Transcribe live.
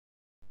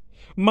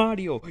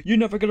Mario, you're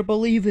never gonna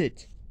believe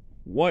it!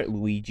 What,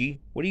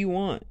 Luigi? What do you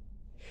want?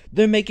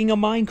 They're making a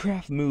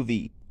Minecraft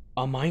movie!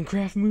 A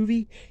Minecraft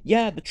movie?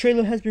 Yeah, the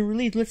trailer has been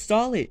released, let's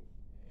stall it!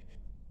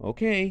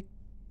 Okay.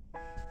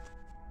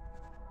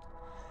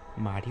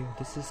 Mario,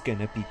 this is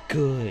gonna be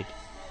good.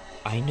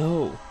 I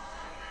know.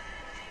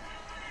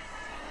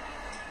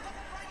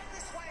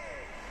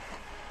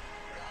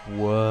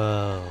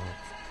 Whoa.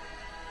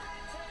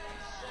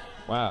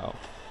 Wow.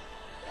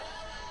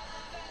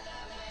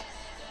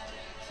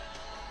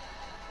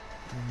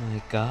 Oh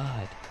my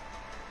god.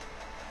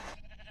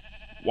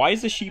 Why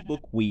does the sheep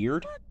look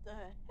weird? What the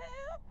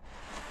hell?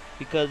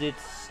 Because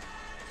it's...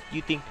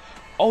 You think...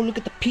 Oh, look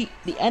at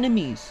the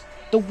enemies!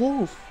 The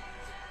wolf!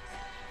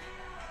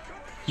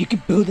 You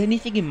can build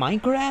anything in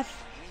Minecraft?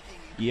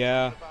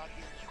 Yeah.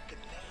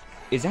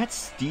 Is that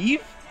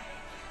Steve?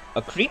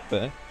 A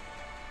creeper?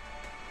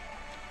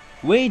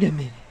 Wait a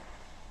minute.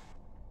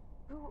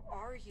 Who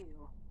are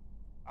you?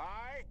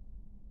 I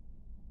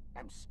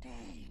am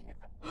Steve.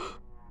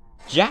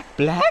 Jack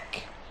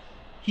Black?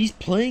 He's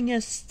playing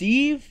as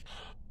Steve?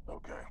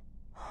 Okay.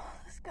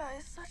 This guy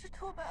is such a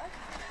tool bag.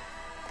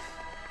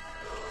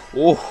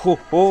 Oh ho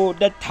ho,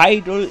 the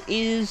title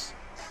is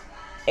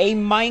a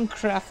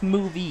Minecraft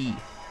movie.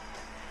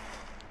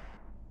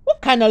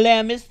 What kind of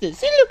lamb is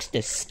this? It looks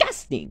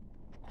disgusting.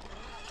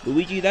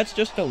 Luigi, that's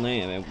just a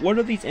lamb. And what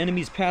are these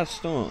enemies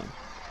passed on?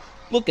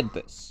 Look at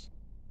this.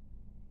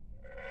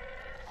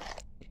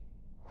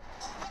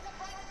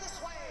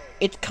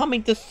 It's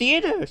coming to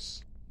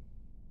theaters.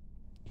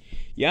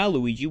 Yeah,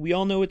 Luigi, we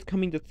all know it's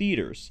coming to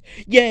theaters.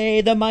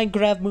 Yay, the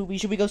Minecraft movie.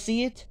 Should we go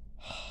see it?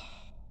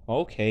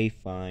 Okay,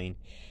 fine.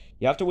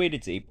 You have to wait,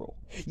 it's April.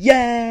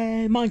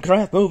 Yay,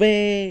 Minecraft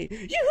movie!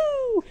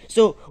 Yoo-hoo!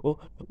 So,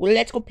 well,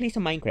 let's go play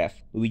some Minecraft.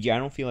 Luigi, I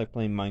don't feel like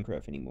playing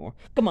Minecraft anymore.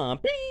 Come on,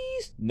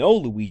 please! No,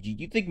 Luigi,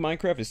 you think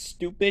Minecraft is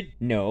stupid?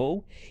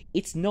 No,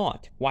 it's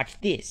not.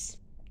 Watch this.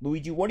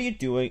 Luigi, what are you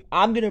doing?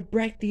 I'm gonna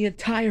break the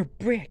entire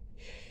brick.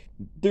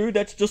 Dude,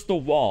 that's just a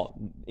wall.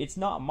 It's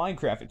not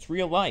Minecraft, it's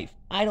real life.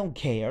 I don't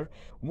care.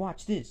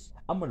 Watch this.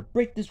 I'm gonna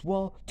break this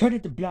wall, turn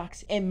it to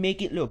blocks, and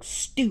make it look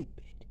stupid.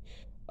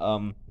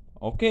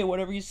 Okay,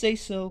 whatever you say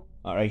so.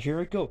 Alright, here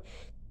I go.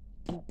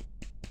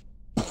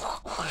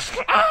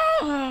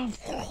 Ah!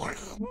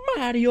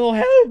 Mario,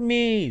 help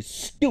me!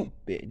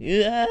 Stupid.